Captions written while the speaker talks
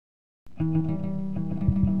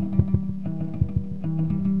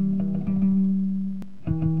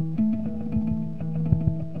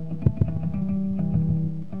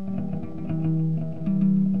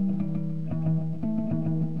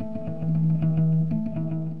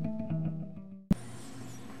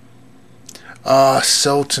Ah,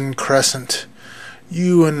 Sultan Cresent,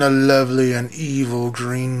 you and the lovely and evil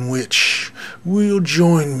Green Witch will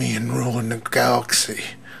join me in ruling the galaxy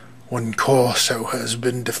when Corso has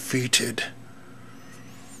been defeated.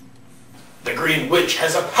 The Green Witch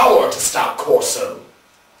has a power to stop Corso.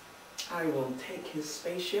 I will take his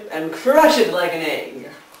spaceship and crush it like an egg.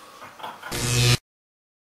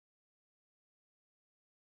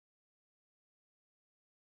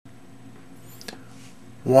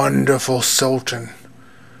 Wonderful Sultan,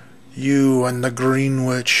 you and the Green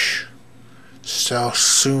Witch shall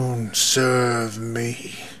soon serve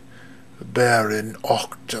me, Baron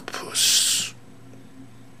Octopus.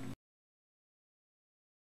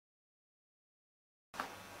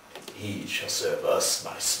 He shall serve us,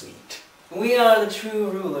 my sweet. We are the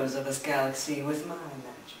true rulers of this galaxy with my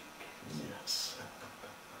magic. Yes.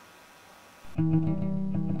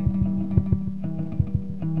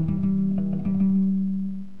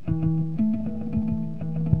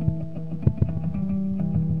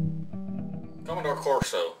 Commodore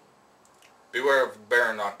Corso, beware of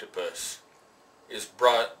Baron Octopus. He has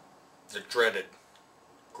brought the dreaded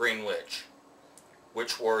Green Witch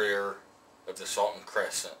warrior of the Sultan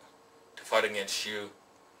Cresent, to fight against you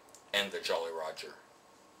and the Jolly Roger.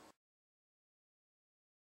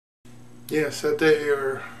 Yes, that they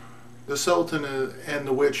are, the Sultan and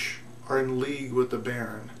the Witch are in league with the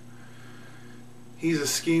Baron. He's a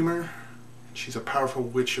schemer, and she's a powerful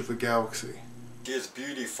witch of the galaxy. She is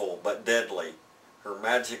beautiful but deadly. Her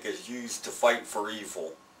magic is used to fight for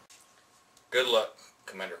evil. Good luck,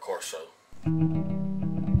 Commander Corso.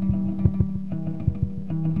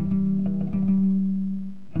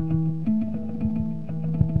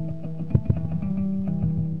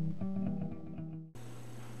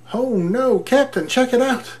 Oh no, Captain, check it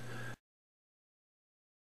out!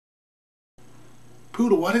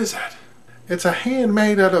 Poodle, what is that? It's a hand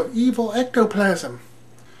made out of evil ectoplasm.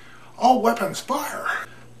 All weapons fire!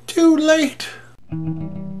 Too late!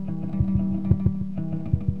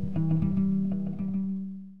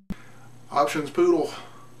 Options, Poodle.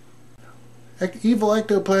 Evil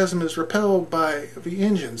ectoplasm is repelled by the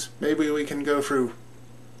engines. Maybe we can go through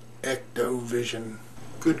ectovision.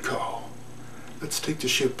 Good call. Let's take the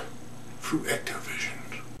ship through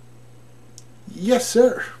ectovision. Yes,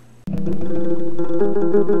 sir.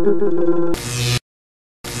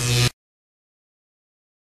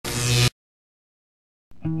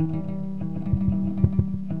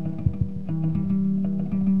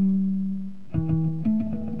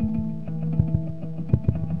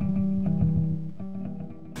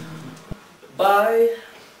 By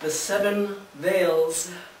the 7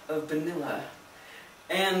 veils of vanilla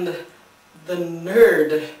and the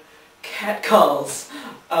nerd catcalls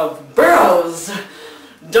of Burroughs,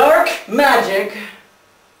 dark magic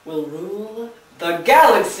will rule the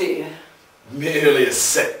galaxy. Merely a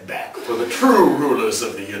setback for the true rulers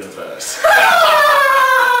of the universe.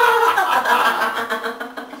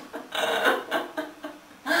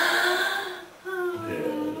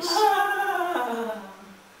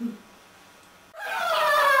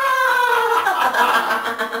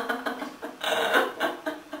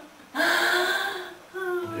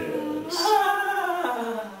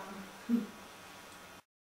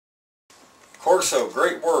 Corso,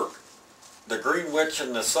 great work. The Green Witch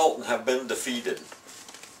and the Sultan have been defeated.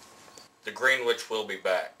 The Green Witch will be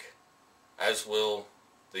back, as will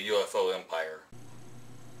the UFO Empire.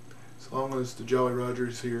 As long as the Jolly Roger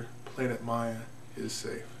is here, Planet Maya is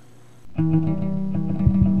safe.